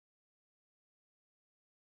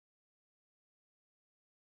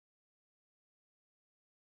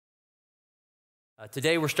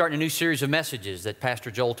Today we're starting a new series of messages that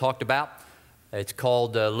Pastor Joel talked about. It's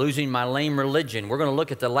called Losing My Lame Religion. We're going to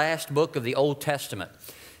look at the last book of the Old Testament.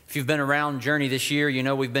 If you've been around Journey this year, you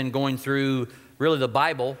know we've been going through really the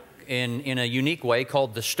Bible in a unique way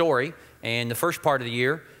called the story. And the first part of the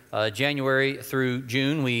year, January through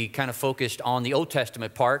June, we kind of focused on the Old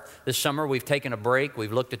Testament part. This summer we've taken a break.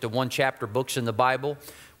 We've looked at the one-chapter books in the Bible.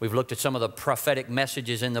 We've looked at some of the prophetic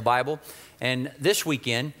messages in the Bible. And this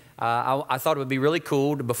weekend, I thought it would be really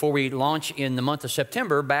cool before we launch in the month of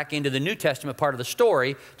September back into the New Testament part of the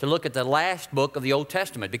story to look at the last book of the Old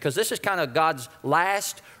Testament, because this is kind of God's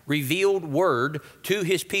last revealed word to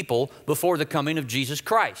His people before the coming of Jesus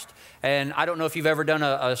Christ. And I don't know if you've ever done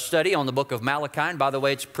a study on the book of Malachi, and by the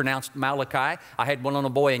way, it's pronounced Malachi. I had one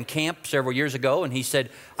little boy in camp several years ago, and he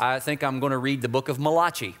said, I think I'm going to read the book of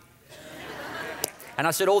Malachi. And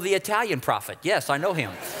I said, oh, the Italian prophet. Yes, I know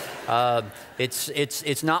him.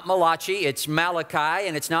 It's not Malachi, it's Malachi,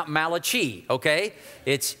 and it's not Malachi, okay?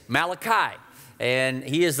 It's Malachi, and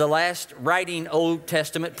he is the last writing Old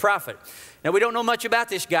Testament prophet. Now, we don't know much about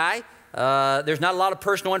this guy. There's not a lot of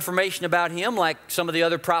personal information about him like some of the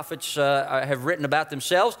other prophets have written about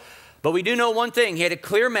themselves, but we do know one thing. He had a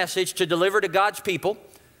clear message to deliver to God's people,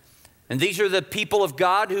 and these are the people of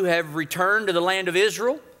God who have returned to the land of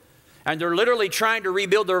Israel. And they're literally trying to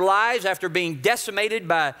rebuild their lives after being decimated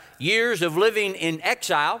by years of living in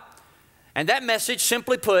exile. And that message,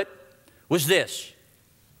 simply put, was this: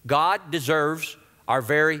 God deserves our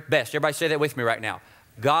very best. Everybody say that with me right now.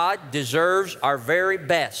 God deserves our very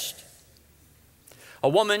best. A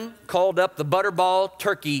woman called up the Butterball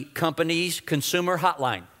Turkey Company's consumer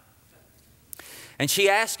hotline. And she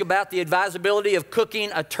asked about the advisability of cooking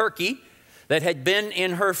a turkey that had been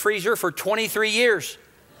in her freezer for 23 years.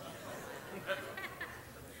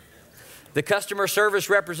 The customer service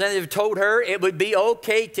representative told her it would be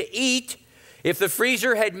okay to eat if the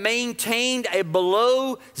freezer had maintained a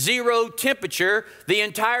below zero temperature the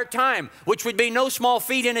entire time, which would be no small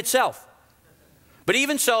feat in itself. But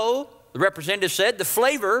even so, the representative said, the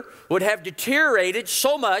flavor would have deteriorated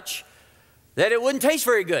so much that it wouldn't taste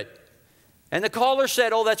very good. And the caller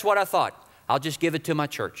said, oh, that's what I thought. I'll just give it to my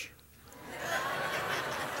church.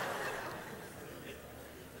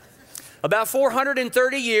 About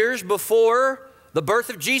 430 years before the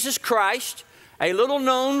birth of Jesus Christ, a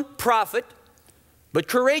little-known prophet, but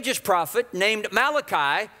courageous prophet named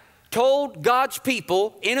Malachi told God's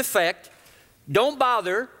people, in effect, don't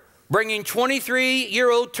bother bringing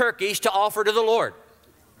 23-year-old turkeys to offer to the Lord.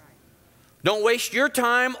 Don't waste your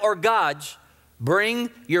time or God's.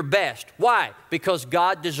 Bring your best. Why? Because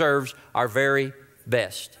God deserves our very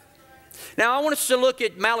best. Now, I want us to look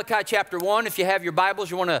at Malachi chapter 1. If you have your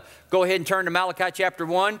Bibles, you want to go ahead and turn to Malachi chapter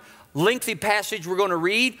 1. Lengthy passage we're going to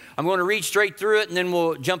read. I'm going to read straight through it, and then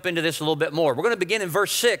we'll jump into this a little bit more. We're going to begin in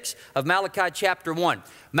verse 6 of Malachi chapter 1.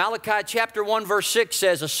 Malachi chapter 1, verse 6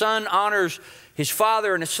 says, a son honors his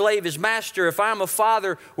father and a slave his master. If I'm a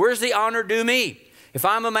father, where's the honor due me? If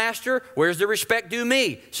I'm a master, where's the respect due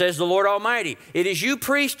me, says the Lord Almighty. It is you,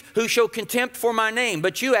 priest, who show contempt for my name.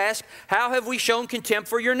 But you ask, how have we shown contempt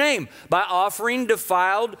for your name? By offering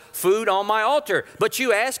defiled food on my altar. But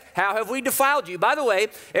you ask, how have we defiled you? By the way,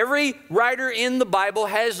 every writer in the Bible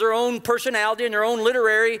has their own personality and their own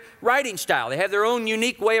literary writing style. They have their own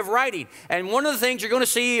unique way of writing. And one of the things you're going to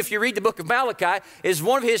see if you read the book of Malachi is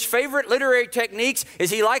one of his favorite literary techniques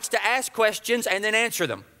is he likes to ask questions and then answer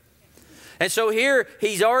them. And so here,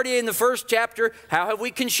 he's already in the first chapter, how have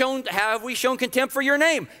we shown contempt for your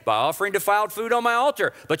name? By offering defiled food on my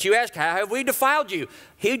altar. But you ask, how have we defiled you?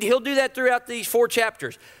 He'll do that throughout these 4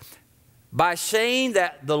 chapters. By saying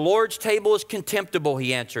that the Lord's table is contemptible,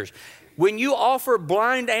 he answers. When you offer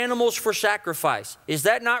blind animals for sacrifice, is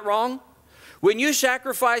that not wrong? When you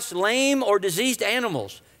sacrifice lame or diseased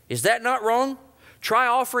animals, is that not wrong? Try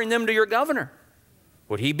offering them to your governor.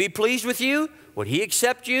 Would he be pleased with you? Would he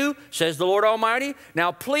accept you, says the Lord Almighty?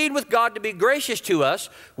 Now plead with God to be gracious to us.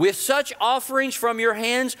 With such offerings from your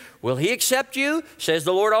hands, will he accept you, says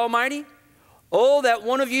the Lord Almighty? Oh, that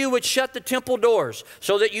one of you would shut the temple doors,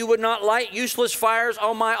 so that you would not light useless fires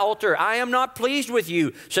on my altar. I am not pleased with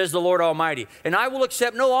you, says the Lord Almighty, and I will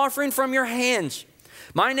accept no offering from your hands.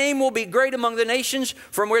 My name will be great among the nations,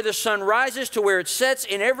 from where the sun rises to where it sets.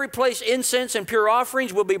 In every place incense and pure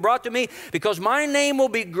offerings will be brought to me, because my name will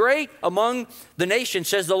be great among the nations,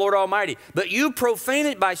 says the Lord Almighty. But you profane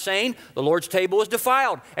it by saying, the Lord's table is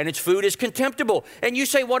defiled, and its food is contemptible. And you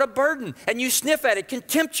say, what a burden, and you sniff at it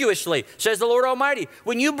contemptuously, says the Lord Almighty.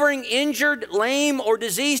 When you bring injured, lame, or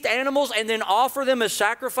diseased animals and then offer them as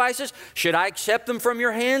sacrifices, should I accept them from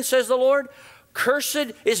your hands, says the Lord?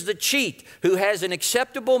 Cursed is the cheat who has an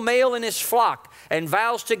acceptable male in his flock and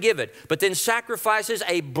vows to give it, but then sacrifices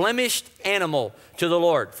a blemished animal to the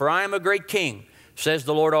Lord. For I am a great king, says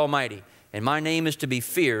the Lord Almighty, and my name is to be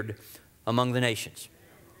feared among the nations.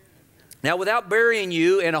 Now, without burying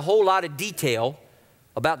you in a whole lot of detail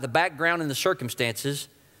about the background and the circumstances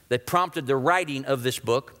that prompted the writing of this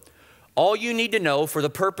book, all you need to know for the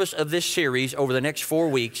purpose of this series over the next 4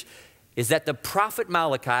 weeks is that the prophet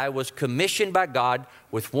Malachi was commissioned by God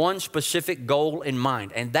with one specific goal in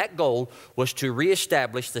mind, and that goal was to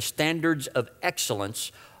reestablish the standards of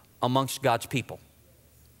excellence amongst God's people.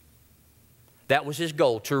 That was his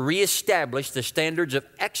goal, to reestablish the standards of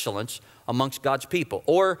excellence amongst God's people.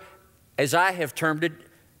 Or, as I have termed it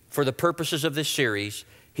for the purposes of this series,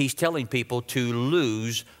 he's telling people to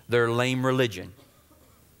lose their lame religion.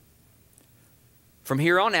 From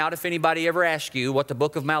here on out, if anybody ever asks you what the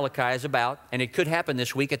book of Malachi is about, and it could happen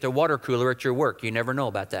this week at the water cooler at your work, you never know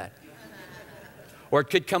about that. Or it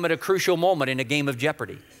could come at a crucial moment in a game of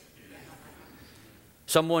Jeopardy.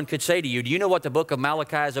 Someone could say to you, do you know what the book of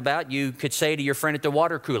Malachi is about? You could say to your friend at the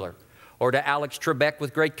water cooler, or to Alex Trebek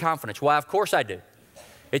with great confidence, why, of course I do.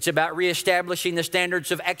 It's about reestablishing the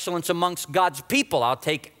standards of excellence amongst God's people. I'll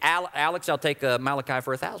take Alex, I'll take Malachi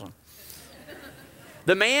for 1,000.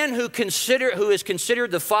 The man who is considered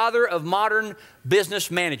the father of modern business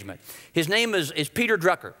management. His name is Peter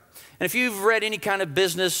Drucker. And if you've read any kind of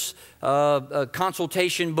business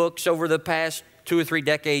consultation books over the past 2 or 3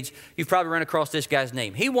 decades, you've probably run across this guy's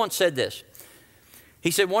name. He once said this. He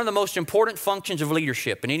said, one of the most important functions of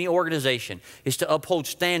leadership in any organization is to uphold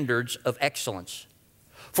standards of excellence.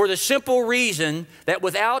 For the simple reason that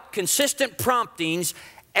without consistent promptings,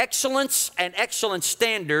 excellence and excellence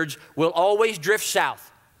standards will always drift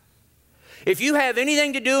south. If you have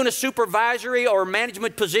anything to do in a supervisory or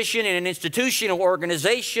management position in an institution or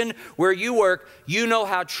organization where you work, you know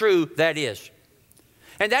how true that is.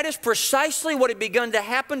 And that is precisely what had begun to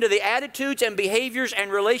happen to the attitudes and behaviors and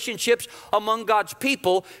relationships among God's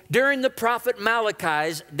people during the prophet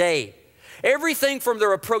Malachi's day. Everything from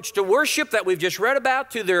their approach to worship that we've just read about,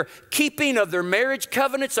 to their keeping of their marriage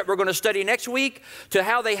covenants that we're going to study next week, to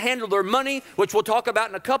how they handle their money, which we'll talk about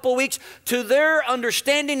in a couple weeks, to their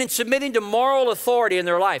understanding and submitting to moral authority in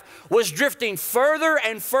their life, was drifting further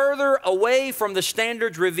and further away from the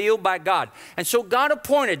standards revealed by God. And so God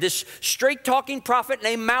appointed this straight-talking prophet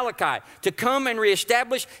named Malachi to come and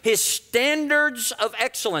reestablish his standards of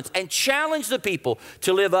excellence and challenge the people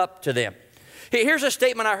to live up to them. Here's a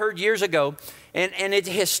statement I heard years ago, and it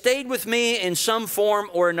has stayed with me in some form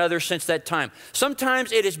or another since that time.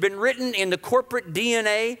 Sometimes it has been written in the corporate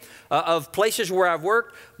DNA of places where I've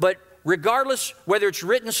worked, but regardless whether it's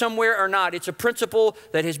written somewhere or not, it's a principle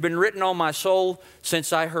that has been written on my soul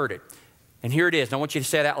since I heard it. And here it is. And I want you to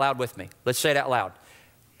say it out loud with me. Let's say it out loud.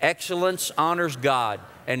 Excellence honors God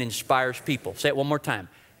and inspires people. Say it one more time.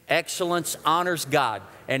 Excellence honors God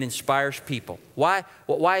and inspires people. Why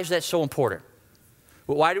is that so important?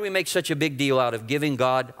 Why do we make such a big deal out of giving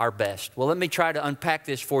God our best? Well, let me try to unpack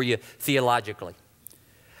this for you theologically.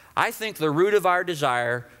 I think the root of our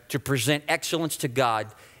desire to present excellence to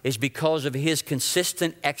God is because of his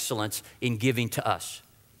consistent excellence in giving to us.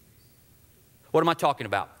 What am I talking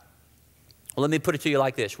about? Well, let me put it to you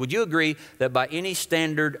like this. Would you agree that by any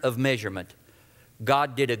standard of measurement,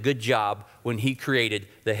 God did a good job when he created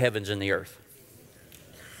the heavens and the earth?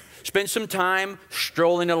 Spend some time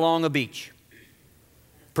strolling along a beach,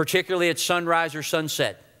 particularly at sunrise or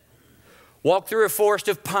sunset. Walk through a forest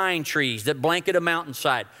of pine trees that blanket a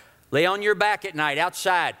mountainside. Lay on your back at night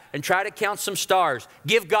outside and try to count some stars.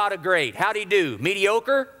 Give God a grade. How'd he do?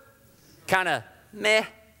 Mediocre? Kind of meh?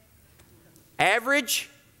 Average?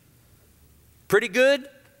 Pretty good?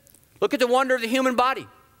 Look at the wonder of the human body.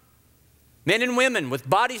 Men and women with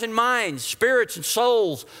bodies and minds, spirits and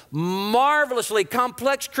souls, marvelously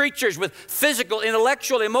complex creatures with physical,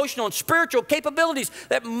 intellectual, emotional, and spiritual capabilities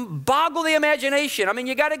that boggle the imagination. I mean,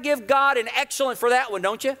 you got to give God an excellent for that one,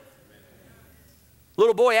 don't you?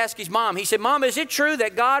 Little boy asked his mom, he said, Mom, is it true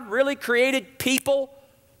that God really created people,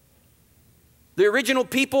 the original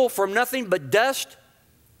people, from nothing but dust?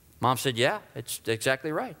 Mom said, yeah, it's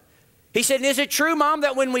exactly right. He said, is it true, Mom,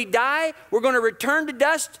 that when we die, we're going to return to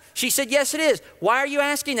dust? She said, yes, it is. Why are you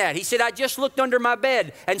asking that? He said, I just looked under my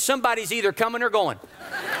bed, and somebody's either coming or going.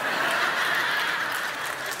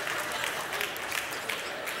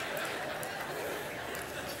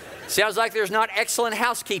 Sounds like there's not excellent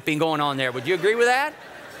housekeeping going on there. Would you agree with that?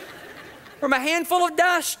 From a handful of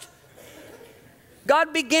dust,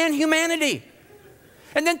 God began humanity.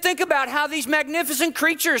 And then think about how these magnificent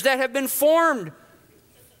creatures that have been formed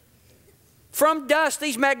from dust,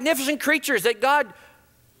 these magnificent creatures that God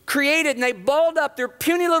created, and they balled up their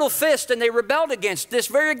puny little fist and they rebelled against this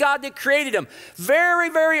very God that created them very,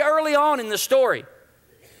 very early on in the story.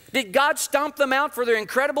 Did God stomp them out for their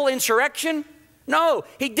incredible insurrection? No,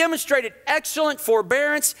 he demonstrated excellent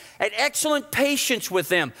forbearance and excellent patience with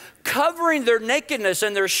them, covering their nakedness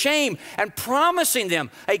and their shame and promising them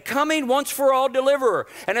a coming once-for-all deliverer.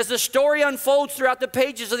 And as the story unfolds throughout the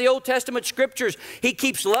pages of the Old Testament scriptures, he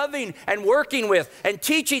keeps loving and working with and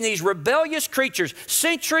teaching these rebellious creatures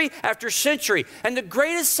century after century. And the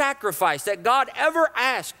greatest sacrifice that God ever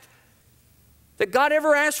asked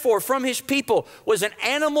for from his people was an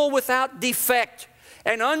animal without defect,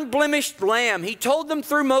 an unblemished lamb. He told them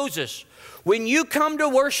through Moses, when you come to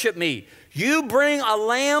worship me, you bring a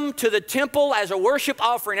lamb to the temple as a worship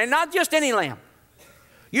offering, and not just any lamb.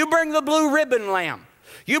 You bring the blue ribbon lamb.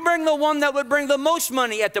 You bring the one that would bring the most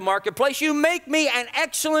money at the marketplace. You make me an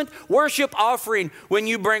excellent worship offering when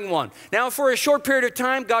you bring one. Now, for a short period of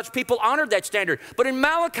time, God's people honored that standard, but in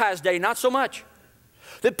Malachi's day, not so much.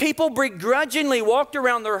 The people begrudgingly walked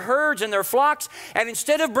around their herds and their flocks, and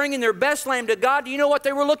instead of bringing their best lamb to God, do you know what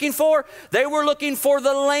they were looking for? They were looking for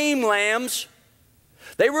the lame lambs.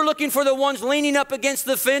 They were looking for the ones leaning up against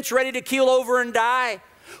the fence, ready to keel over and die.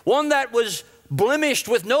 One that was blemished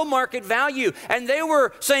with no market value. And they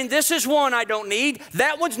were saying, this is one I don't need.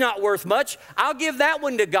 That one's not worth much. I'll give that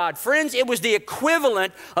one to God. Friends, it was the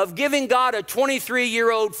equivalent of giving God a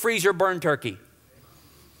 23-year-old freezer burned turkey.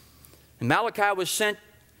 And Malachi was sent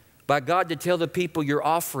by God to tell the people, your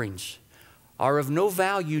offerings are of no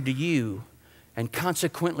value to you, and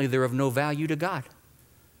consequently they're of no value to God.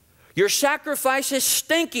 Your sacrifices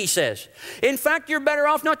stink, he says. In fact, you're better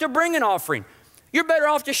off not to bring an offering. You're better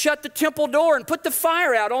off to shut the temple door and put the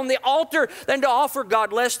fire out on the altar than to offer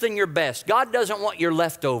God less than your best. God doesn't want your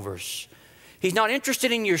leftovers. He's not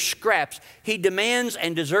interested in your scraps. He demands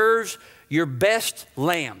and deserves your best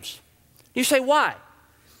lambs. You say, why?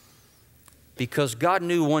 Because God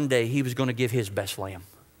knew one day he was going to give his best lamb.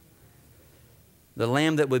 The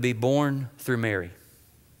lamb that would be born through Mary.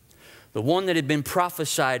 The one that had been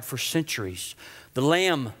prophesied for centuries. The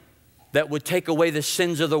lamb that would take away the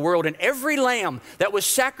sins of the world. And every lamb that was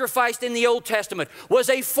sacrificed in the Old Testament was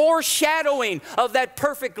a foreshadowing of that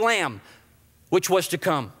perfect lamb which was to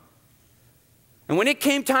come. And when it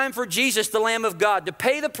came time for Jesus, the Lamb of God, to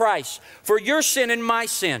pay the price for your sin and my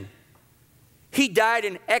sin, he died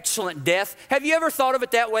an excellent death. Have you ever thought of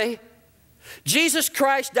it that way? Jesus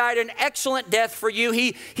Christ died an excellent death for you.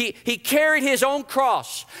 He carried his own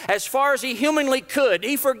cross as far as he humanly could.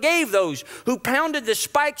 He forgave those who pounded the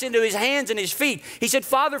spikes into his hands and his feet. He said,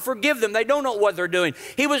 Father, forgive them. They don't know what they're doing.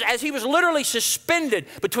 As he was literally suspended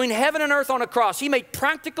between heaven and earth on a cross, he made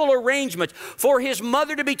practical arrangements for his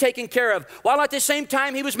mother to be taken care of, while at the same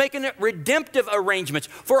time he was making redemptive arrangements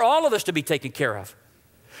for all of us to be taken care of.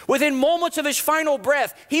 Within moments of his final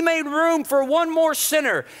breath, he made room for one more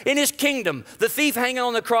sinner in his kingdom, the thief hanging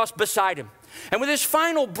on the cross beside him. And with his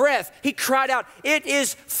final breath, he cried out, it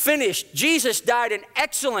is finished. Jesus died an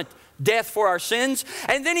excellent death for our sins,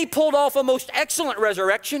 and then he pulled off a most excellent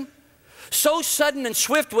resurrection. So sudden and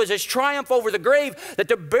swift was his triumph over the grave that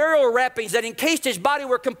the burial wrappings that encased his body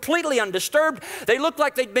were completely undisturbed. They looked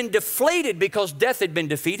like they'd been deflated because death had been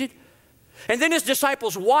defeated. And then his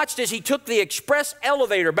disciples watched as he took the express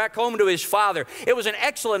elevator back home to his Father. It was an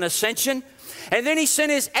excellent ascension. And then he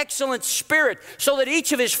sent his excellent Spirit so that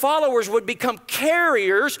each of his followers would become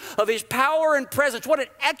carriers of his power and presence. What an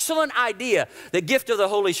excellent idea the gift of the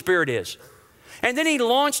Holy Spirit is. And then he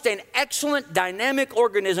launched an excellent dynamic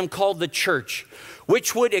organism called the church,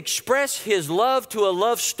 which would express his love to a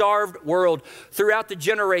love-starved world throughout the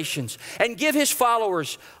generations and give his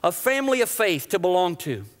followers a family of faith to belong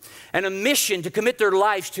to and a mission to commit their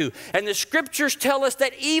lives to. And the scriptures tell us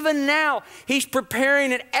that even now he's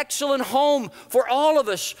preparing an excellent home for all of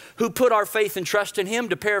us who put our faith and trust in him.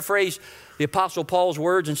 To paraphrase the Apostle Paul's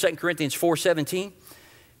words in 2 Corinthians 4:17,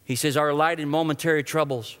 he says, our light and momentary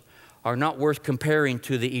troubles are not worth comparing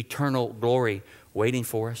to the eternal glory waiting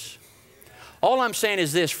for us. All I'm saying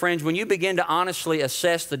is this, friends, when you begin to honestly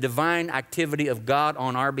assess the divine activity of God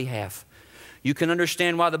on our behalf, you can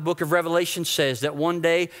understand why the book of Revelation says that one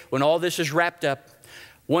day when all this is wrapped up,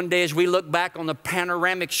 one day as we look back on the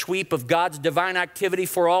panoramic sweep of God's divine activity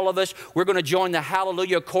for all of us, we're going to join the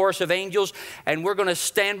hallelujah chorus of angels, and we're going to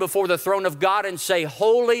stand before the throne of God and say,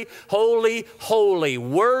 holy, holy, holy,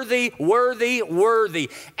 worthy, worthy,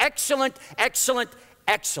 worthy, excellent, excellent,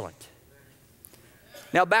 excellent.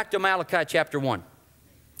 Now back to Malachi chapter 1.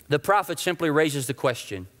 The prophet simply raises the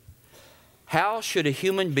question, how should a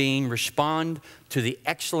human being respond to the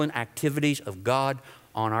excellent activities of God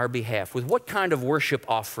on our behalf? With what kind of worship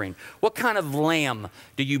offering? What kind of lamb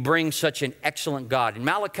do you bring such an excellent God? And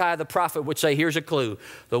Malachi the prophet would say, here's a clue.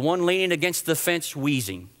 The one leaning against the fence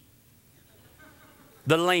wheezing.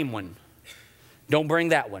 The lame one. Don't bring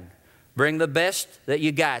that one. Bring the best that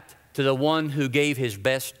you got to the one who gave his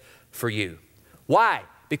best for you. Why?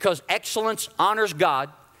 Because excellence honors God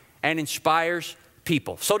and inspires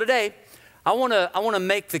people. So today, I want to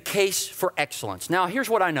make the case for excellence. Now, here's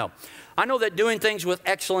what I know. I know that doing things with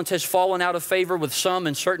excellence has fallen out of favor with some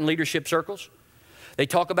in certain leadership circles. They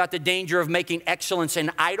talk about the danger of making excellence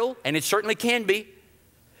an idol, and it certainly can be.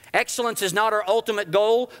 Excellence is not our ultimate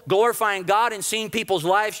goal. Glorifying God and seeing people's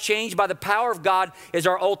lives changed by the power of God is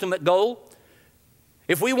our ultimate goal.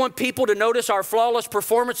 If we want people to notice our flawless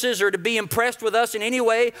performances or to be impressed with us in any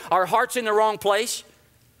way, our heart's in the wrong place.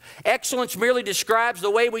 Excellence merely describes the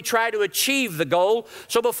way we try to achieve the goal.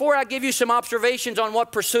 So before I give you some observations on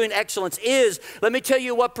what pursuing excellence is, let me tell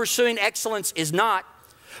you what pursuing excellence is not.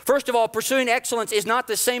 First of all, pursuing excellence is not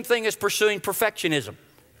the same thing as pursuing perfectionism.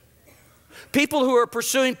 People who are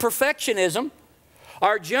pursuing perfectionism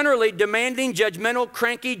are generally demanding, judgmental,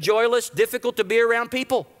 cranky, joyless, difficult to be around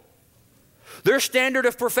people. Their standard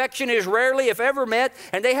of perfection is rarely, if ever, met,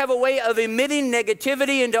 and they have a way of emitting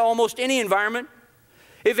negativity into almost any environment.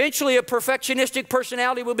 Eventually, a perfectionistic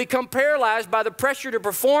personality will become paralyzed by the pressure to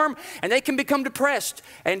perform, and they can become depressed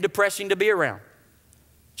and depressing to be around.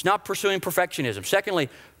 It's not pursuing perfectionism. Secondly,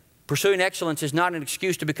 pursuing excellence is not an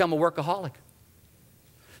excuse to become a workaholic.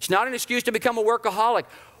 It's not an excuse to become a workaholic.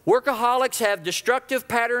 Workaholics have destructive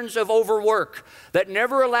patterns of overwork that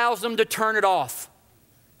never allows them to turn it off.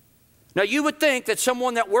 Now, you would think that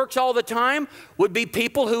someone that works all the time would be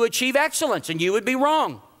people who achieve excellence, and you would be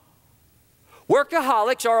wrong.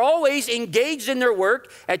 Workaholics are always engaged in their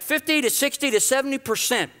work at 50 to 60 to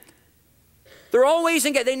 70%. They're always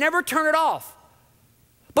engaged. They never turn it off.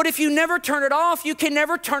 But if you never turn it off, you can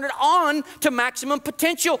never turn it on to maximum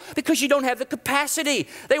potential because you don't have the capacity.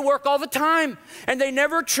 They work all the time, and they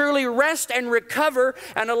never truly rest and recover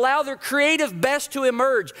and allow their creative best to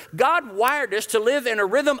emerge. God wired us to live in a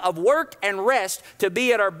rhythm of work and rest to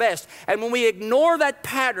be at our best. And when we ignore that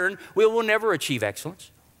pattern, we will never achieve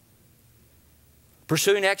excellence.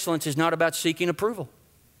 Pursuing excellence is not about seeking approval.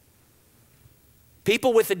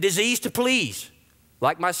 People with a disease to please,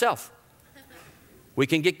 like myself, we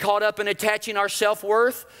can get caught up in attaching our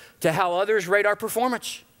self-worth to how others rate our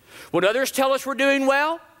performance. When others tell us we're doing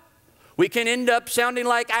well, we can end up sounding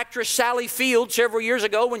like actress Sally Field several years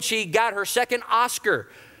ago when she got her second Oscar.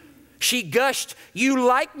 She gushed, "You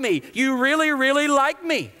like me. You really, really like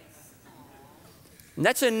me." And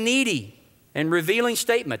that's a needy and revealing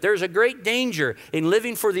statement. There's a great danger in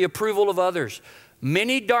living for the approval of others.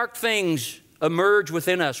 Many dark things emerge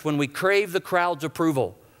within us when we crave the crowd's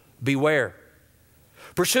approval. Beware.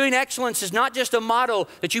 Pursuing excellence is not just a motto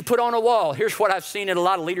that you put on a wall. Here's what I've seen in a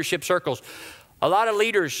lot of leadership circles. A lot of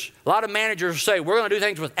leaders, a lot of managers say, we're going to do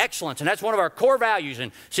things with excellence, and that's one of our core values.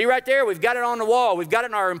 And see right there, we've got it on the wall. We've got it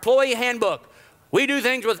in our employee handbook. We do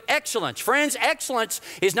things with excellence. Friends, excellence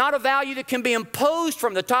is not a value that can be imposed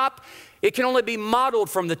from the top. It can only be modeled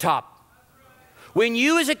from the top. When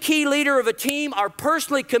you as a key leader of a team are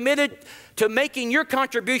personally committed to making your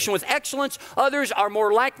contribution with excellence, others are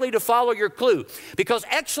more likely to follow your clue. Because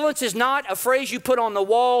excellence is not a phrase you put on the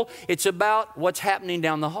wall. It's about what's happening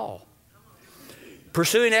down the hall.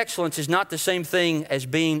 Pursuing excellence is not the same thing as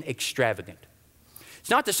being extravagant. It's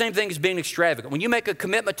not the same thing as being extravagant. When you make a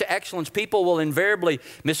commitment to excellence, people will invariably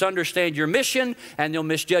misunderstand your mission, and they'll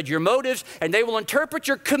misjudge your motives, and they will interpret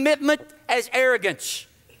your commitment as arrogance.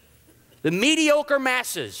 The mediocre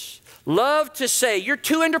masses love to say, you're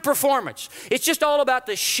too into performance. It's just all about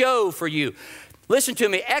the show for you. Listen to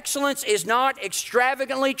me. Excellence is not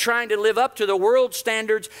extravagantly trying to live up to the world's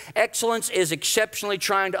standards. Excellence is exceptionally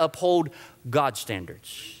trying to uphold God's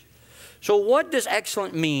standards. So what does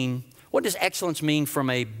excellence mean? What does excellence mean from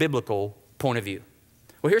a biblical point of view?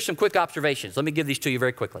 Well, here's some quick observations. Let me give these to you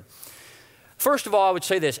very quickly. First of all, I would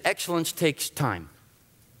say this. Excellence takes time.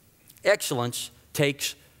 Excellence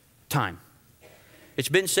takes time. It's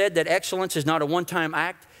been said that excellence is not a one-time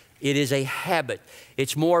act. It is a habit.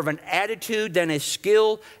 It's more of an attitude than a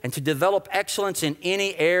skill, and to develop excellence in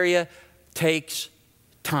any area takes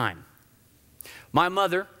time. My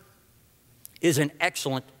mother is an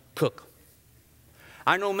excellent cook.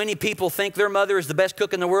 I know many people think their mother is the best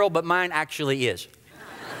cook in the world, but mine actually is.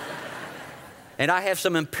 And I have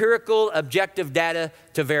some empirical, objective data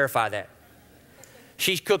to verify that.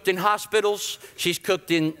 She's cooked in hospitals. She's cooked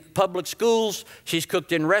in public schools. She's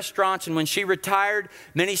cooked in restaurants. And when she retired,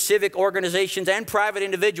 many civic organizations and private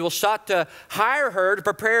individuals sought to hire her to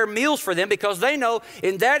prepare meals for them because they know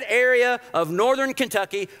in that area of northern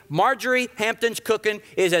Kentucky, Marjorie Hampton's cooking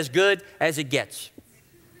is as good as it gets.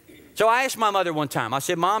 So I asked my mother one time, I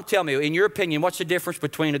said, Mom, tell me, in your opinion, what's the difference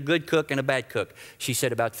between a good cook and a bad cook? She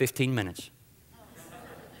said, about 15 minutes.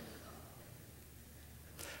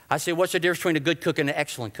 I said, what's the difference between a good cook and an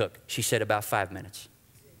excellent cook? She said, about 5 minutes.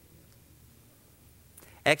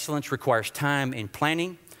 Excellence requires time in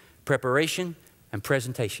planning, preparation, and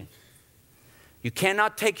presentation. You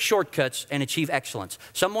cannot take shortcuts and achieve excellence.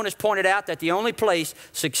 Someone has pointed out that the only place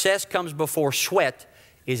success comes before sweat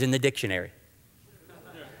is in the dictionary.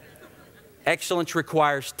 Excellence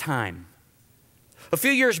requires time. A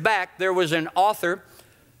few years back, there was an author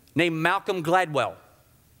named Malcolm Gladwell.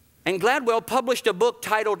 And Gladwell published a book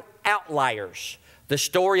titled Outliers, The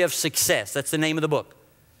Story of Success. That's the name of the book.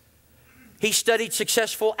 He studied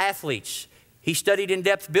successful athletes. He studied in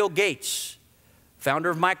depth Bill Gates,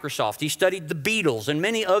 founder of Microsoft. He studied the Beatles and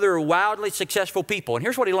many other wildly successful people. And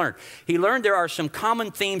here's what he learned. He learned there are some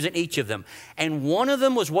common themes in each of them. And one of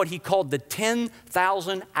them was what he called the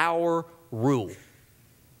 10,000-hour rule.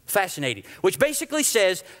 Fascinating. Which basically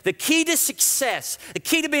says the key to success, the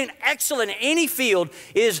key to being excellent in any field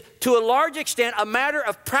is to a large extent a matter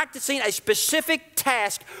of practicing a specific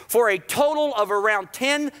task for a total of around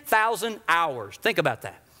 10,000 hours. Think about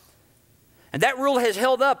that. And that rule has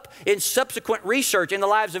held up in subsequent research in the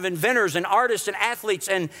lives of inventors and artists and athletes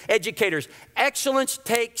and educators. Excellence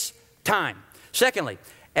takes time. Secondly,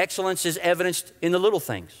 excellence is evidenced in the little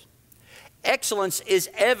things. Excellence is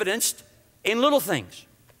evidenced in little things.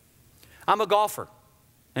 I'm a golfer,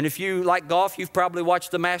 and if you like golf, you've probably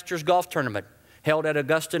watched the Masters Golf Tournament held at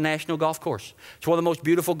Augusta National Golf Course. It's one of the most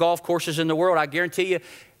beautiful golf courses in the world. I guarantee you,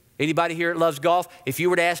 anybody here that loves golf, if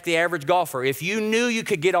you were to ask the average golfer, if you knew you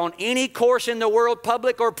could get on any course in the world,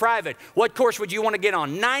 public or private, what course would you want to get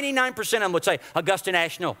on? 99% of them would say Augusta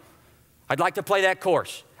National. I'd like to play that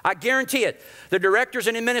course. I guarantee it. The directors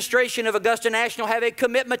and administration of Augusta National have a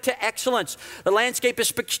commitment to excellence. The landscape is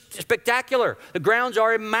spectacular. The grounds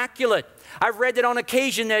are immaculate. I've read that on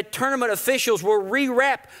occasion that tournament officials will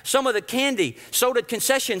rewrap some of the candy sold at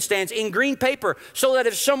concession stands in green paper so that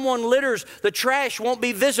if someone litters, the trash won't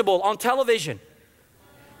be visible on television.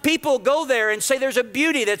 People go there and say there's a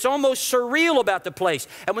beauty that's almost surreal about the place.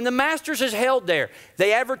 And when the Masters is held there,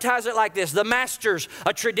 they advertise it like this: the Masters,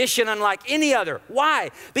 a tradition unlike any other. Why?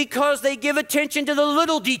 Because they give attention to the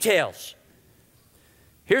little details.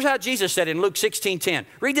 Here's how Jesus said in Luke 16:10.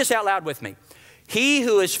 Read this out loud with me. He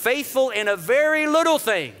who is faithful in a very little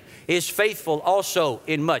thing is faithful also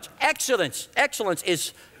in much. Excellence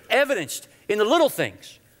is evidenced in the little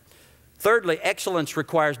things. Thirdly, excellence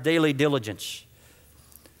requires daily diligence.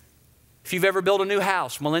 If you've ever built a new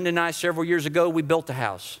house, Melinda and I, several years ago, we built a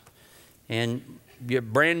house. And your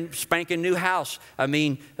brand spanking new house. I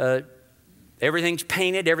mean, everything's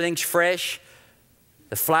painted, everything's fresh.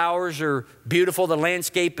 The flowers are beautiful, the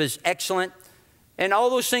landscape is excellent. And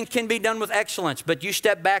all those things can be done with excellence. But you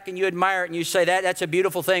step back and you admire it and you say, that's a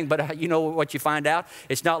beautiful thing. But you know what you find out?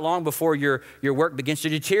 It's not long before your work begins to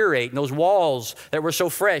deteriorate. And those walls that were so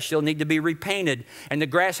fresh, they'll need to be repainted. And the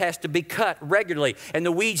grass has to be cut regularly. And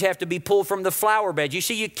the weeds have to be pulled from the flower beds. You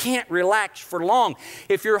see, you can't relax for long.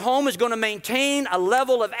 If your home is going to maintain a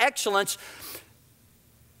level of excellence,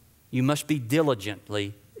 you must be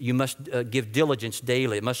You must give diligence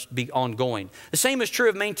daily. It must be ongoing. The same is true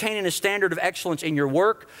of maintaining a standard of excellence in your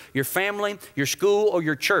work, your family, your school, or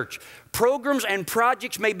your church. Programs and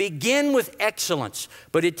projects may begin with excellence,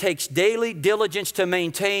 but it takes daily diligence to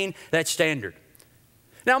maintain that standard.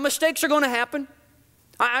 Now, mistakes are going to happen.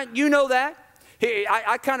 You know that.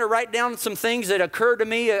 I kind of write down some things that occur to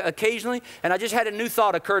me occasionally, and I just had a new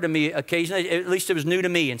thought occur to me occasionally. At least it was new to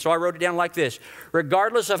me, and so I wrote it down like this.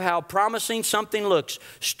 Regardless of how promising something looks,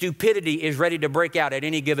 stupidity is ready to break out at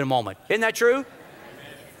any given moment. Isn't that true?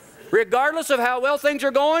 Regardless of how well things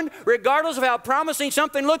are going, regardless of how promising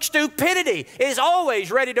something looks, stupidity is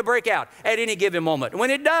always ready to break out at any given moment. When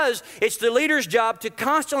it does, it's the leader's job to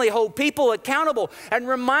constantly hold people accountable and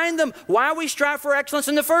remind them why we strive for excellence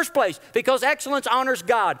in the first place, because excellence honors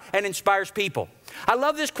God and inspires people. I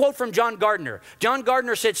love this quote from John Gardner. John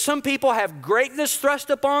Gardner said, "Some people have greatness thrust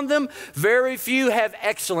upon them, very few have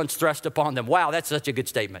excellence thrust upon them." Wow, that's such a good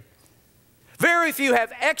statement. Very few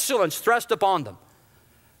have excellence thrust upon them.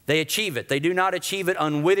 They achieve it. They do not achieve it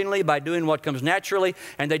unwittingly by doing what comes naturally,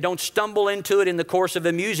 and they don't stumble into it in the course of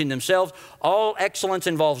amusing themselves. All excellence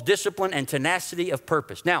involves discipline and tenacity of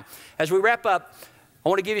purpose. Now, as we wrap up, I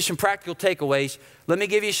want to give you some practical takeaways. Let me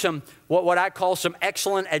give you some, what I call some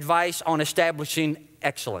excellent advice on establishing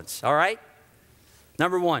excellence, all right?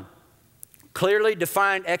 Number one, clearly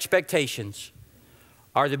defined expectations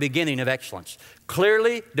are the beginning of excellence.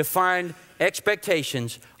 Clearly defined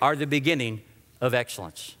expectations are the beginning of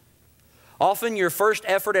excellence. Often your first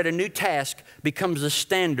effort at a new task becomes the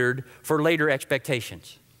standard for later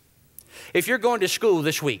expectations. If you're going to school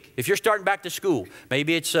this week, if you're starting back to school,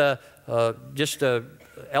 maybe it's just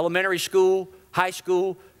elementary school, high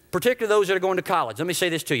school, particularly those that are going to college. Let me say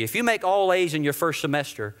this to you. If you make all A's in your first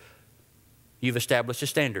semester, you've established a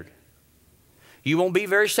standard. You won't be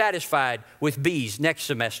very satisfied with B's next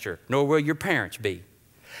semester, nor will your parents be.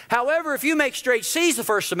 However, if you make straight C's the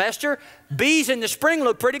first semester, B's in the spring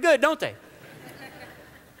look pretty good, don't they?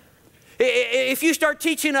 If you start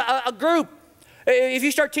teaching a group, if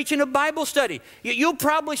you start teaching a Bible study, you'll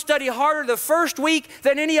probably study harder the first week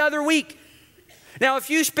than any other week. Now,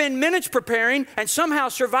 if you spend minutes preparing and somehow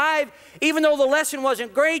survive, even though the lesson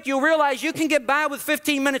wasn't great, you'll realize you can get by with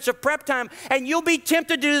 15 minutes of prep time, and you'll be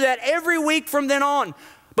tempted to do that every week from then on.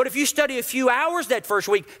 But if you study a few hours that first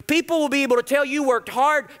week, people will be able to tell you worked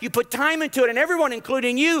hard, you put time into it, and everyone,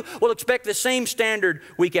 including you, will expect the same standard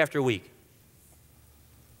week after week.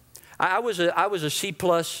 I was a C+,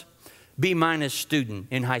 B- student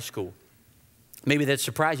in high school. Maybe that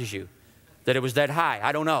surprises you, that it was that high.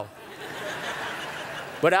 I don't know.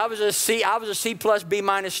 But I was a C+,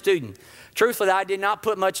 B- student. Truthfully, I did not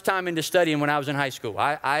put much time into studying when I was in high school.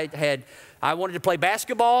 I wanted to play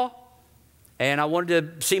basketball, and I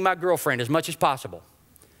wanted to see my girlfriend as much as possible.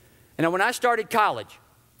 And when I started college,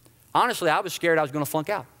 honestly, I was scared I was going to flunk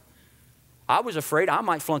out. I was afraid I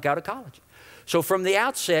might flunk out of college. So from the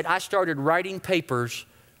outset, I started writing papers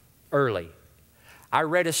early. I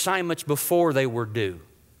read assignments before they were due.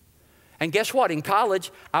 And guess what? In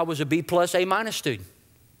college, I was a B+, A- student.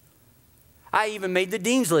 I even made the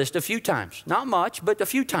dean's list a few times. Not much, but a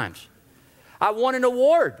few times. I won an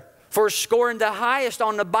award for scoring the highest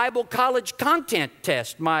on the Bible college content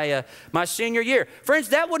test my senior year. Friends,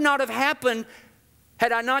 that would not have happened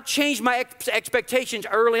had I not changed my expectations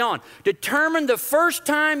early on. Determine the first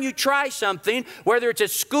time you try something, whether it's at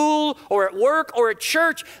school or at work or at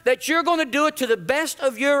church, that you're going to do it to the best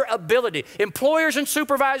of your ability. Employers and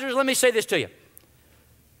supervisors, let me say this to you.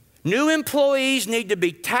 New employees need to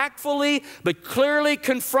be tactfully but clearly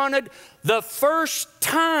confronted the first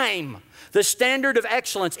time the standard of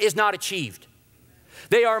excellence is not achieved.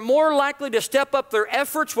 They are more likely to step up their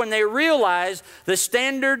efforts when they realize the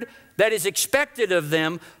standard that is expected of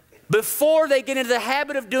them before they get into the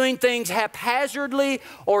habit of doing things haphazardly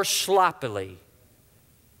or sloppily.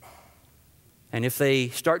 And if they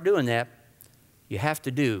start doing that, you have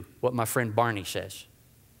to do what my friend Barney says.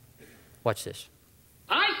 Watch this.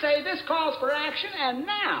 I say this calls for action, and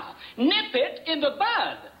now, nip it in the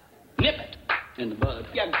bud. Nip it in the bud.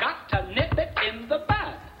 You got to nip it in the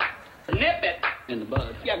bud. Nip it in the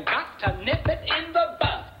bud. You got to nip it in the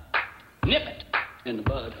bud. Nip it in the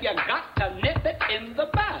bud. You got to nip it in the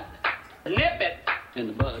bud. Nip it in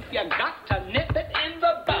the bud. You got to nip it in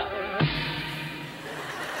the bud.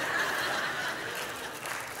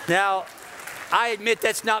 Now, I admit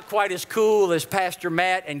that's not quite as cool as Pastor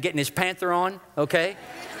Matt and getting his Panther on, okay?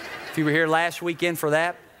 If you were here last weekend for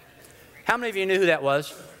that. How many of you knew who that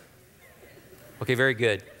was? Okay, very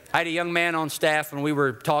good. I had a young man on staff when we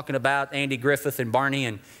were talking about Andy Griffith and Barney,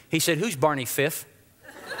 and he said, "Who's Barney Fife?"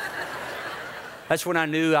 That's when I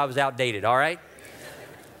knew I was outdated, all right?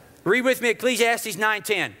 Read with me Ecclesiastes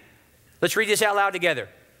 9:10. Let's read this out loud together.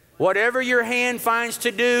 Whatever your hand finds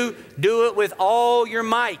to do, do it with all your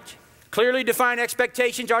might. Clearly defined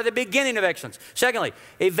expectations are the beginning of excellence. Secondly,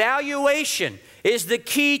 evaluation is the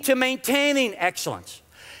key to maintaining excellence.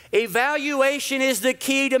 Evaluation is the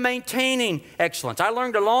key to maintaining excellence. I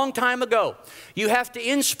learned a long time ago, you have to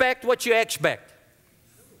inspect what you expect.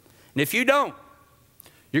 And if you don't,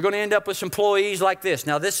 you're going to end up with employees like this.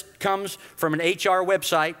 Now, this comes from an HR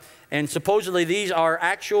website, and supposedly these are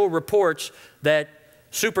actual reports that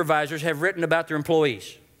supervisors have written about their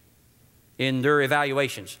employees in their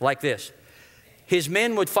evaluations, like this. His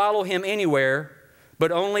men would follow him anywhere,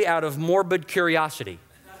 but only out of morbid curiosity.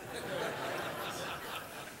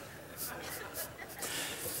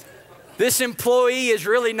 This employee is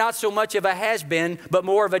really not so much of a has-been, but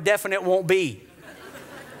more of a definite won't be.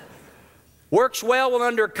 Works well when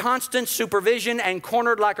under constant supervision and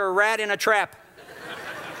cornered like a rat in a trap.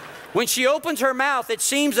 When she opens her mouth, it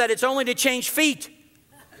seems that it's only to change feet.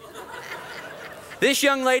 This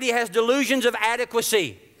young lady has delusions of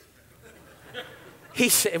adequacy.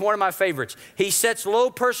 One of my favorites, he sets low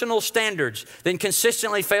personal standards, then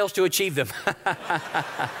consistently fails to achieve them.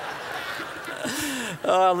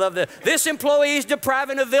 Oh, I love that. This employee is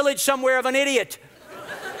depriving a village somewhere of an idiot.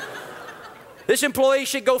 This employee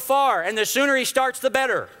should go far, and the sooner he starts, the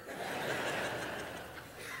better.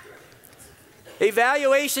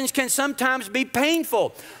 Evaluations can sometimes be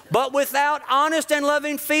painful, but without honest and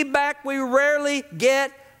loving feedback, we rarely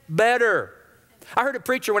get better. I heard a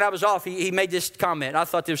preacher when I was off, he made this comment. I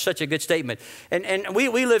thought this was such a good statement. And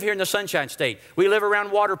we live here in the Sunshine State. We live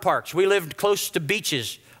around water parks. We live close to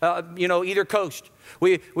beaches, either coast.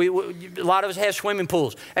 A lot of us have swimming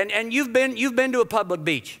pools. And you've been to a public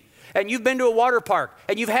beach, and you've been to a water park,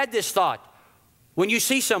 and you've had this thought. When you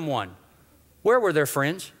see someone, where were their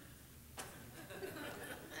friends?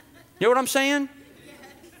 You know what I'm saying?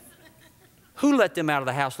 Who let them out of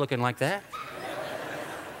the house looking like that?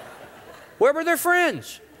 Where were their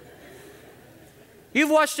friends? You've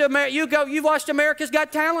watched America's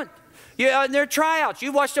Got Talent. Their tryouts.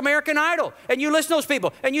 You've watched American Idol. And you listen to those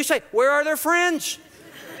people. And you say, where are their friends?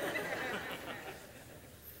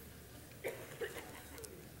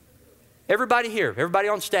 Everybody here, everybody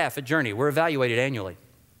on staff at Journey, we're evaluated annually.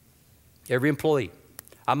 Every employee.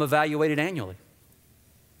 I'm evaluated annually.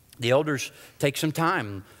 The elders take some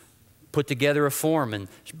time, put together a form, and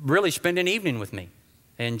really spend an evening with me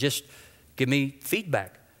and just give me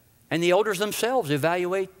feedback. And the elders themselves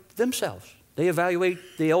evaluate themselves. They evaluate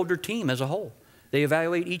the elder team as a whole. They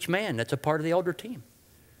evaluate each man that's a part of the elder team.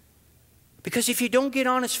 Because if you don't get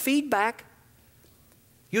honest feedback,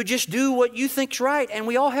 you'll just do what you think's right, and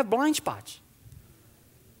we all have blind spots.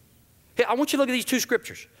 Hey, I want you to look at these two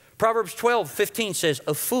scriptures. Proverbs 12:15 says,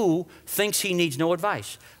 a fool thinks he needs no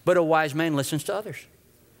advice, but a wise man listens to others.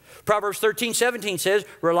 Proverbs 13:17 says,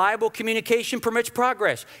 reliable communication permits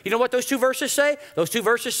progress. You know what those two verses say? Those two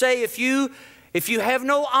verses say, if you have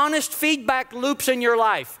no honest feedback loops in your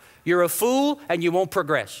life, you're a fool and you won't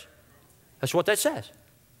progress. That's what that says.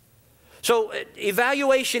 So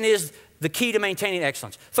evaluation is the key to maintaining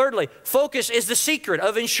excellence. Thirdly, focus is the secret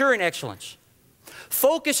of ensuring excellence.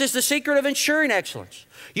 Focus is the secret of ensuring excellence.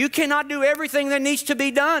 You cannot do everything that needs to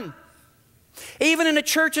be done. Even in a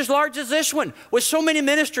church as large as this one, with so many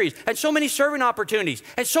ministries and so many serving opportunities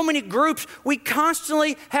and so many groups, we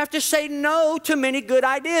constantly have to say no to many good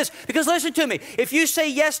ideas. Because listen to me, if you say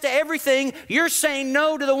yes to everything, you're saying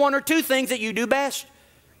no to the one or two things that you do best.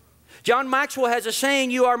 John Maxwell has a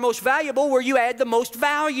saying, you are most valuable where you add the most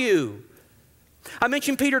value. I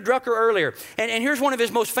mentioned Peter Drucker earlier, and here's one of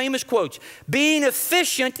his most famous quotes. Being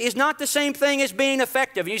efficient is not the same thing as being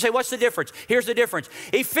effective. And you say, what's the difference? Here's the difference.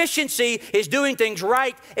 Efficiency is doing things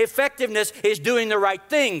right. Effectiveness is doing the right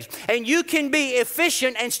things. And you can be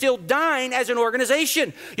efficient and still dine as an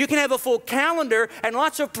organization. You can have a full calendar and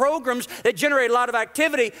lots of programs that generate a lot of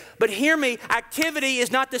activity, but hear me, activity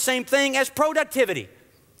is not the same thing as productivity.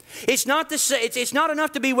 It's not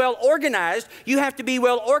enough to be well organized. You have to be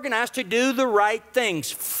well organized to do the right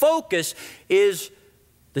things. Focus is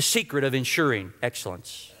the secret of ensuring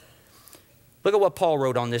excellence. Look at what Paul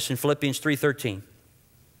wrote on this in Philippians 3:13.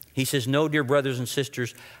 He says, no, dear brothers and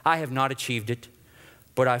sisters, I have not achieved it,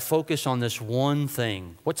 but I focus on this one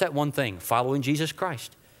thing. What's that one thing? Following Jesus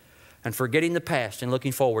Christ and forgetting the past and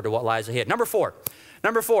looking forward to what lies ahead. Number four,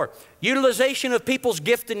 utilization of people's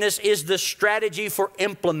giftedness is the strategy for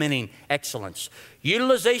implementing excellence.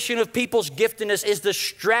 Utilization of people's giftedness is the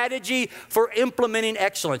strategy for implementing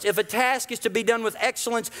excellence. If a task is to be done with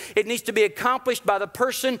excellence, it needs to be accomplished by the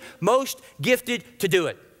person most gifted to do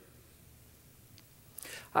it.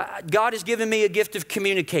 God has given me a gift of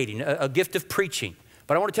communicating, a gift of preaching.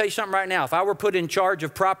 But I want to tell you something right now. If I were put in charge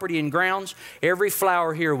of property and grounds, every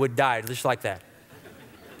flower here would die just like that.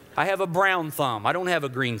 I have a brown thumb. I don't have a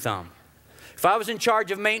green thumb. If I was in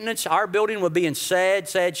charge of maintenance, our building would be in sad,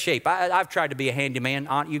 sad shape. I've tried to be a handyman.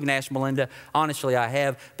 You can ask Melinda. Honestly, I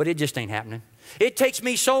have, but it just ain't happening. It takes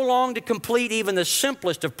me so long to complete even the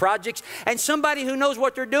simplest of projects, and somebody who knows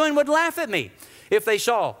what they're doing would laugh at me if they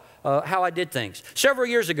saw how I did things. Several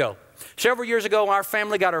years ago, our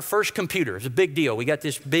family got our first computer. It was a big deal. We got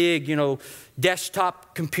this big,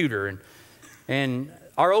 desktop computer, and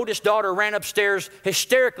our oldest daughter ran upstairs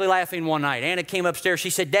hysterically laughing one night. Anna came upstairs. She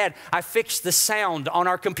said, Dad, I fixed the sound on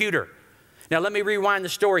our computer. Now, let me rewind the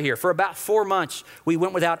story here. For about 4 months, we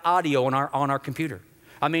went without audio on our computer.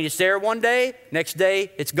 I mean, it's there one day, next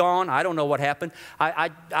day, it's gone. I don't know what happened.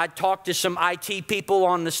 I talked to some IT people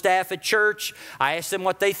on the staff at church. I asked them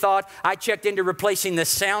what they thought. I checked into replacing the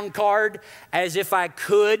sound card as if I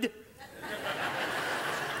could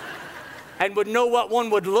and would know what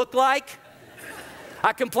one would look like.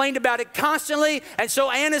 I complained about it constantly. And so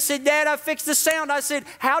Anna said, Dad, I fixed the sound. I said,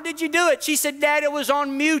 how did you do it? She said, Dad, it was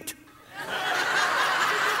on mute.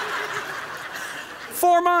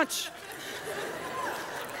 4 months.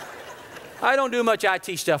 I don't do much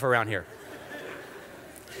IT stuff around here.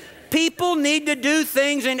 People need to do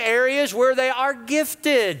things in areas where they are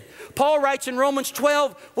gifted. Paul writes in Romans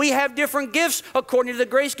 12, we have different gifts according to the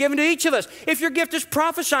grace given to each of us. If your gift is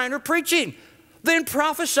prophesying or preaching, then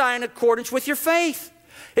prophesy in accordance with your faith.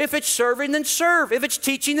 If it's serving, then serve. If it's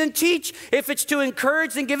teaching, then teach. If it's to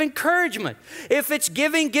encourage, then give encouragement. If it's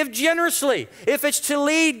giving, give generously. If it's to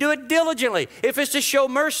lead, do it diligently. If it's to show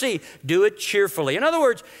mercy, do it cheerfully. In other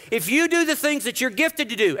words, if you do the things that you're gifted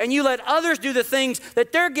to do and you let others do the things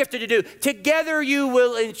that they're gifted to do, together you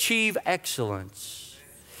will achieve excellence.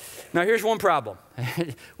 Now, here's one problem.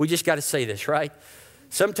 We just got to say this, right?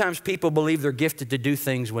 Sometimes people believe they're gifted to do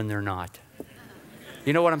things when they're not.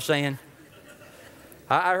 You know what I'm saying?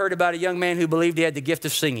 I heard about a young man who believed he had the gift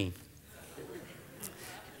of singing,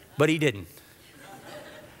 but he didn't.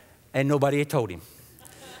 And nobody had told him.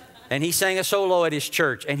 And he sang a solo at his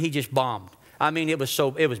church, and he just bombed. I mean, it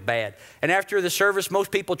was bad. And after the service,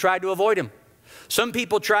 most people tried to avoid him. Some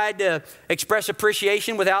people tried to express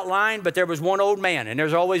appreciation without lying, but there was one old man, and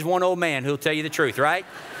there's always one old man who'll tell you the truth, right?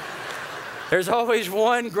 There's always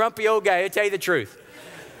one grumpy old guy who'll tell you the truth.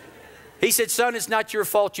 He said, son, it's not your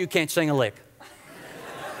fault you can't sing a lick.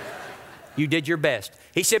 You did your best.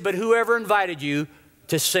 He said, but whoever invited you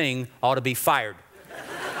to sing ought to be fired.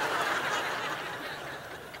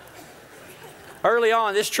 Early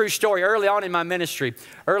on, this true story, early on in my ministry,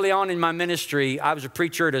 I was a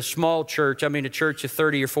preacher at a small church. I mean, a church of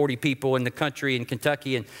 30 or 40 people in the country in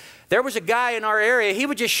Kentucky. And there was a guy in our area. He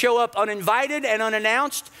would just show up uninvited and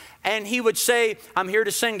unannounced, and he would say, I'm here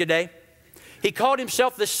to sing today. He called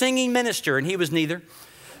himself the singing minister, and he was neither.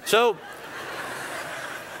 So...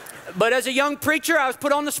 But as a young preacher, I was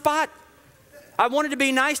put on the spot. I wanted to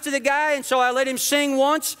be nice to the guy, and so I let him sing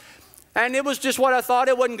once, and it was just what I thought.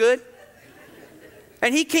 It wasn't good.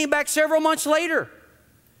 And he came back several months later,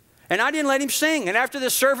 and I didn't let him sing. And after the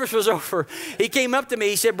service was over, he came up to me.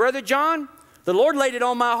 He said, Brother John, the Lord laid it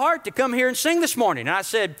on my heart to come here and sing this morning. And I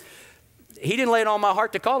said, He didn't lay it on my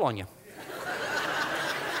heart to call on you.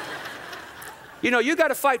 You know, you got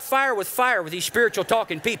to fight fire with these spiritual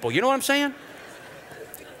talking people. You know what I'm saying?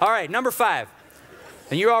 All right, number 5.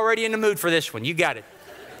 And you're already in the mood for this one. You got it.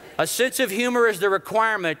 A sense of humor is the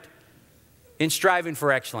requirement in striving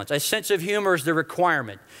for excellence. A sense of humor is the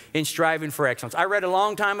requirement in striving for excellence. I read a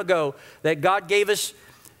long time ago that God gave us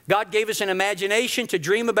an imagination to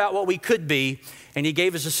dream about what we could be, and He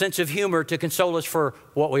gave us a sense of humor to console us for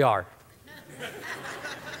what we are.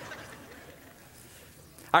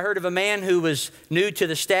 I heard of a man who was new to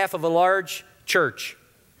the staff of a large church.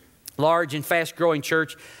 Large and fast-growing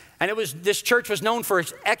church, and this church was known for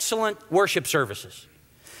its excellent worship services.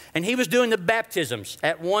 And he was doing the baptisms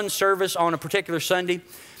at one service on a particular Sunday,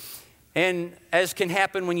 and as can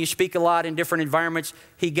happen when you speak a lot in different environments,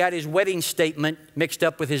 he got his wedding statement mixed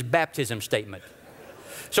up with his baptism statement.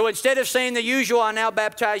 So instead of saying the usual, I now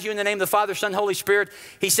baptize you in the name of the Father, Son, Holy Spirit,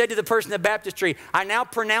 he said to the person in the baptistry, I now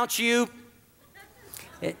pronounce you,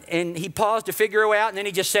 and he paused to figure it out, and then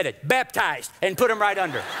he just said it, baptized, and put him right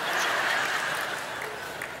under.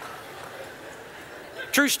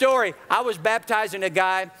 True story, I was baptizing a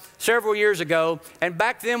guy several years ago, and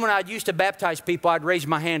back then when I used to baptize people, I'd raise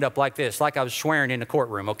my hand up like this, like I was swearing in the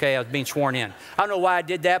courtroom, okay? I was being sworn in. I don't know why I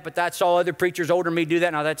did that, but I saw other preachers older than me do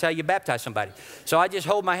that. Now that's how you baptize somebody. So I just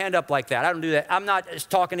hold my hand up like that. I don't do that. I'm not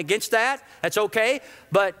talking against that. That's okay,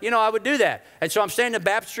 but you know, I would do that. And so I'm standing in the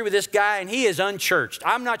baptistry with this guy, and he is unchurched.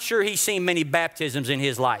 I'm not sure he's seen many baptisms in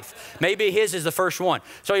his life. Maybe his is the first one.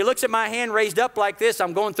 So he looks at my hand raised up like this.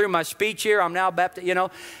 I'm going through my speech here. I'm now baptized, you know.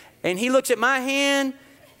 And he looks at my hand,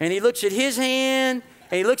 and he looks at his hand,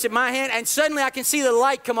 and he looks at my hand, and suddenly I can see the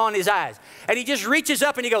light come on his eyes. And he just reaches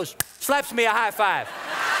up and he goes, slaps me a high five.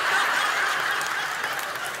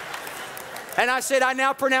 And I said, I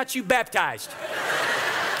now pronounce you baptized.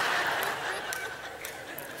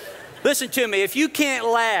 Listen to me, if you can't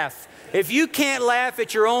laugh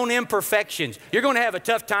at your own imperfections, you're going to have a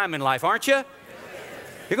tough time in life, aren't you?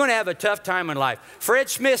 You're going to have a tough time in life. Fred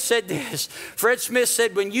Smith said this. Fred Smith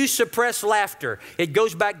said, when you suppress laughter, it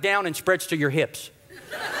goes back down and spreads to your hips.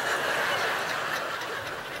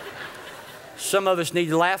 Some of us need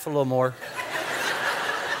to laugh a little more.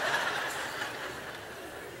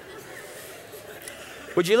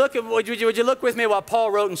 Would you look with me what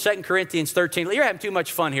Paul wrote in 2 Corinthians 13? You're having too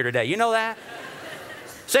much fun here today. You know that?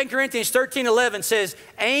 2 Corinthians 13:11 says,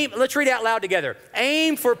 aim, let's read it out loud together.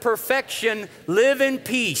 Aim for perfection, live in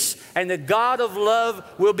peace, and the God of love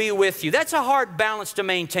will be with you. That's a hard balance to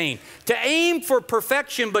maintain. To aim for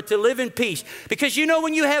perfection, but to live in peace. Because you know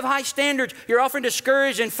when you have high standards, you're often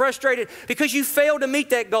discouraged and frustrated because you fail to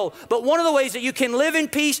meet that goal. But one of the ways that you can live in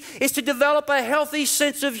peace is to develop a healthy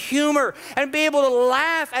sense of humor and be able to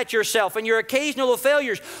laugh at yourself and your occasional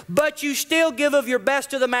failures, but you still give of your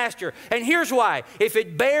best to the Master. And here's why. If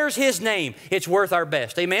it bears His name, it's worth our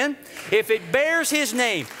best. Amen? If it bears His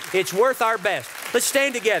name, it's worth our best. Let's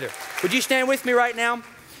stand together. Would you stand with me right now?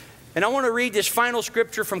 And I want to read this final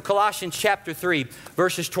scripture from Colossians chapter 3,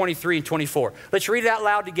 verses 23 and 24. Let's read it out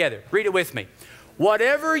loud together. Read it with me.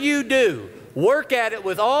 Whatever you do, work at it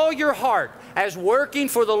with all your heart, as working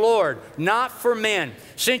for the Lord, not for men,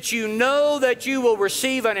 since you know that you will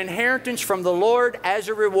receive an inheritance from the Lord as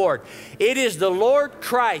a reward. It is the Lord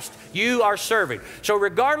Christ you are serving. So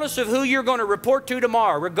regardless of who you're going to report to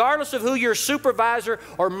tomorrow, regardless of who your supervisor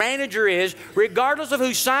or manager is, regardless of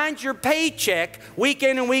who signs your paycheck week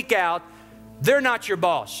in and week out, they're not your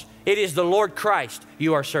boss. It is the Lord Christ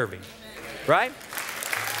you are serving. Right?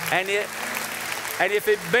 And if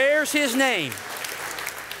it bears His name,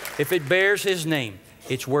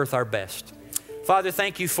 it's worth our best. Father,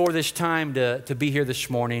 thank you for this time to be here this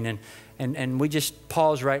morning. And we just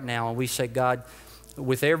pause right now and we say, God,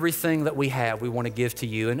 with everything that we have, we want to give to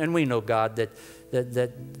you. And we know, God,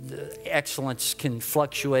 that excellence can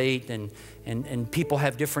fluctuate and people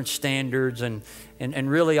have different standards. And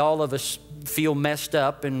really all of us feel messed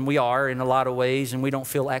up, and we are in a lot of ways, and we don't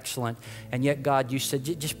feel excellent. And yet, God, you said,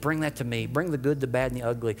 just bring that to me. Bring the good, the bad, and the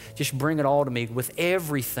ugly. Just bring it all to me with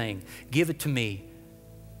everything. Give it to me.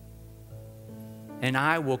 And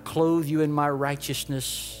I will clothe you in my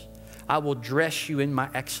righteousness. I will dress you in my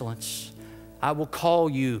excellence. I will call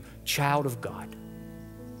you child of God.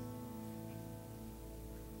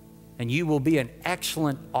 And you will be an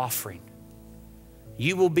excellent offering.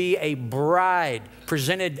 You will be a bride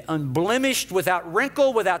presented unblemished, without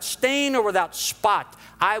wrinkle, without stain, or without spot.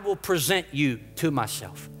 I will present you to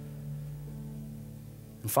myself.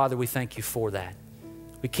 And Father, we thank you for that.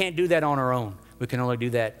 We can't do that on our own. We can only do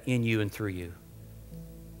that in you and through you.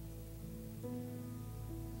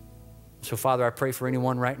 So Father, I pray for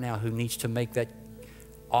anyone right now who needs to make that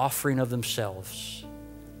offering of themselves,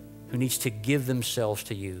 who needs to give themselves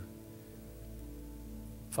to you.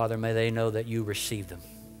 Father, may they know that you receive them.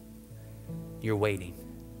 You're waiting.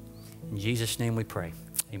 In Jesus' name we pray.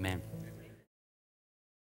 Amen.